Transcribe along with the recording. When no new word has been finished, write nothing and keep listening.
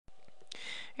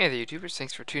Hey there YouTubers,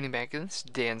 thanks for tuning back in. This is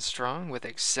Dan Strong with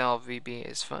Excel VBA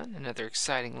is Fun, another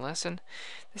exciting lesson.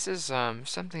 This is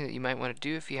something that you might want to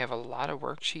do if you have a lot of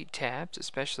worksheet tabs,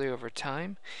 especially over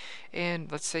time.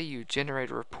 And let's say you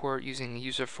generate a report using a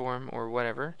user form or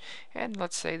whatever, and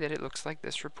let's say that it looks like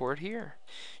this report here.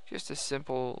 Just a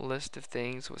simple list of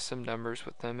things with some numbers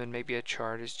with them, and maybe a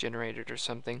chart is generated or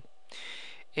something.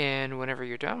 And whenever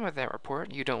you're done with that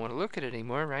report, you don't want to look at it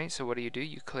anymore, right? So what do?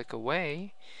 You click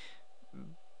away.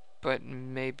 But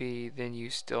maybe then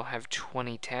you still have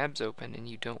 20 tabs open and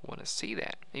you don't want to see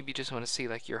that. Maybe you just want to see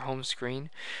like your home screen,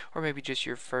 or maybe just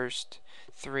your first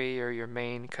 3 or your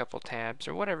main couple tabs,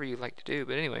 or whatever you like to do.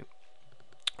 But anyway,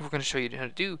 what we're going to show you how to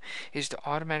do is to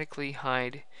automatically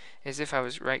hide, as if I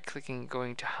was right clicking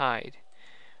going to hide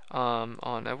on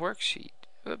a worksheet.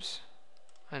 Oops,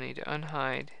 I need to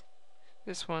unhide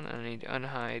this one, and I need to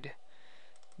unhide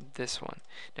this one.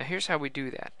 Now here's how we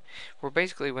do that. We're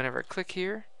basically, whenever I click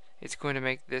here, it's going to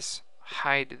make this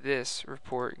hide this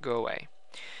report go away.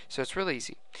 So it's real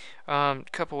easy.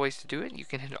 Couple ways to do it. You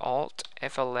can hit Alt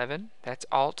F11. That's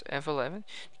Alt F11.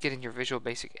 Get in your Visual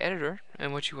Basic Editor,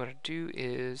 and what you want to do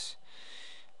is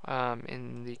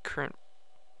in the current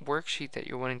worksheet that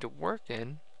you're wanting to work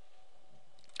in.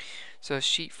 So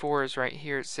sheet 4 is right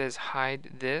here. It says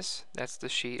hide this. That's the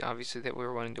sheet, obviously, that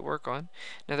we're wanting to work on.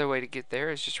 Another way to get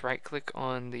there is just right click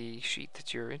on the sheet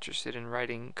that you're interested in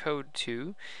writing code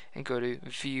to and go to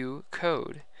view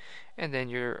code. And then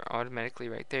you're automatically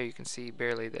right there. You can see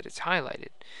barely that it's highlighted.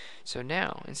 So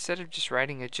now, instead of just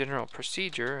writing a general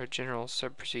procedure, a general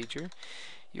sub-procedure,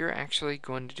 you're actually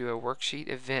going to do a worksheet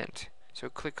event. So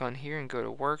click on here and go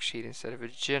to worksheet instead of a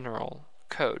general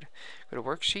code. Go to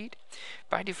worksheet.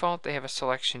 By default, they have a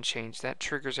selection change. That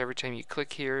triggers every time you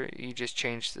click here. You just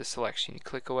change the selection. You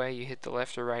click away, you hit the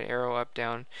left or right arrow, up,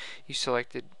 down. You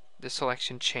selected, the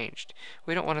selection changed.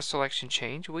 We don't want a selection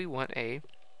change. We want a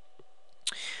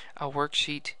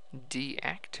worksheet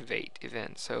deactivate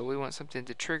event. So we want something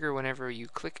to trigger whenever you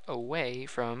click away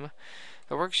from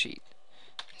the worksheet.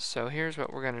 So here's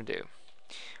what we're going to do.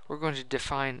 We're going to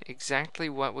define exactly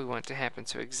what we want to happen,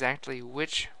 so exactly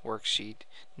which worksheet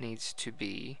needs to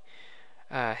be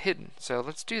hidden. So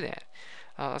let's do that.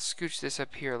 Let's scooch this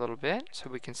up here a little bit so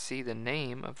we can see the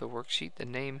name of the worksheet. The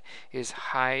name is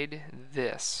Hide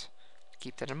This.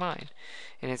 Keep that in mind.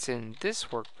 And it's in this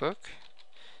workbook.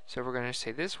 So we're going to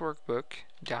say this workbook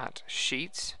dot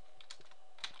sheets,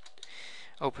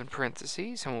 open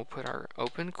parentheses, and we'll put our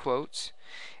open quotes,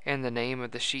 and the name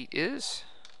of the sheet is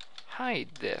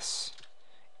Hide This,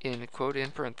 in quote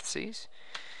in parentheses.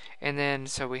 And then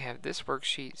so we have this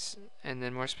worksheet, and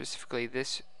then more specifically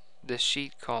this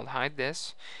sheet called Hide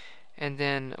This, and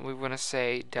then we want to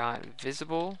say dot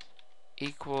visible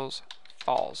equals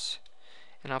false,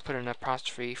 and I'll put an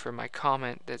apostrophe for my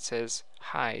comment that says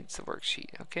hides the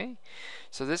worksheet. Okay,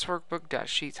 so this workbook dot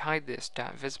sheets hide this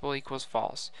dot visible equals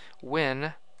false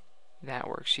when that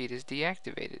worksheet is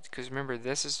deactivated, because remember,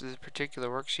 this is the particular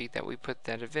worksheet that we put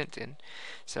that event in.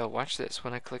 So watch this.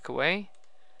 When I click away,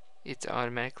 it's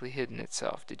automatically hidden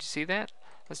itself. Did you see that?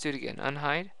 Let's do it again.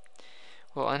 Unhide.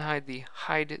 We'll unhide the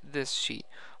hide this sheet.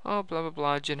 Oh, blah blah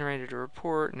blah, generated a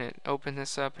report, and it opened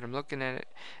this up, and I'm looking at it,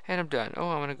 and I'm done. Oh,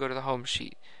 I want to go to the home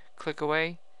sheet. Click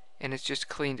away, and it's just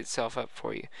cleaned itself up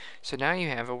for you. So now you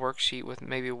have a worksheet with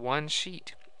maybe one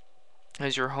sheet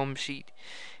as your home sheet,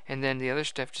 and then the other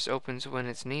stuff just opens when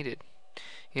it's needed.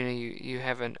 You know, you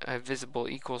have a visible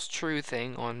equals true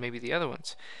thing on maybe the other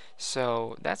ones.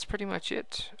 So that's pretty much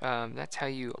it. That's how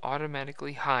you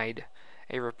automatically hide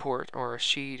a report or a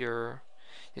sheet or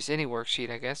just any worksheet,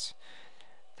 I guess,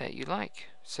 that you like.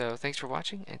 So thanks for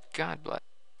watching, and God bless.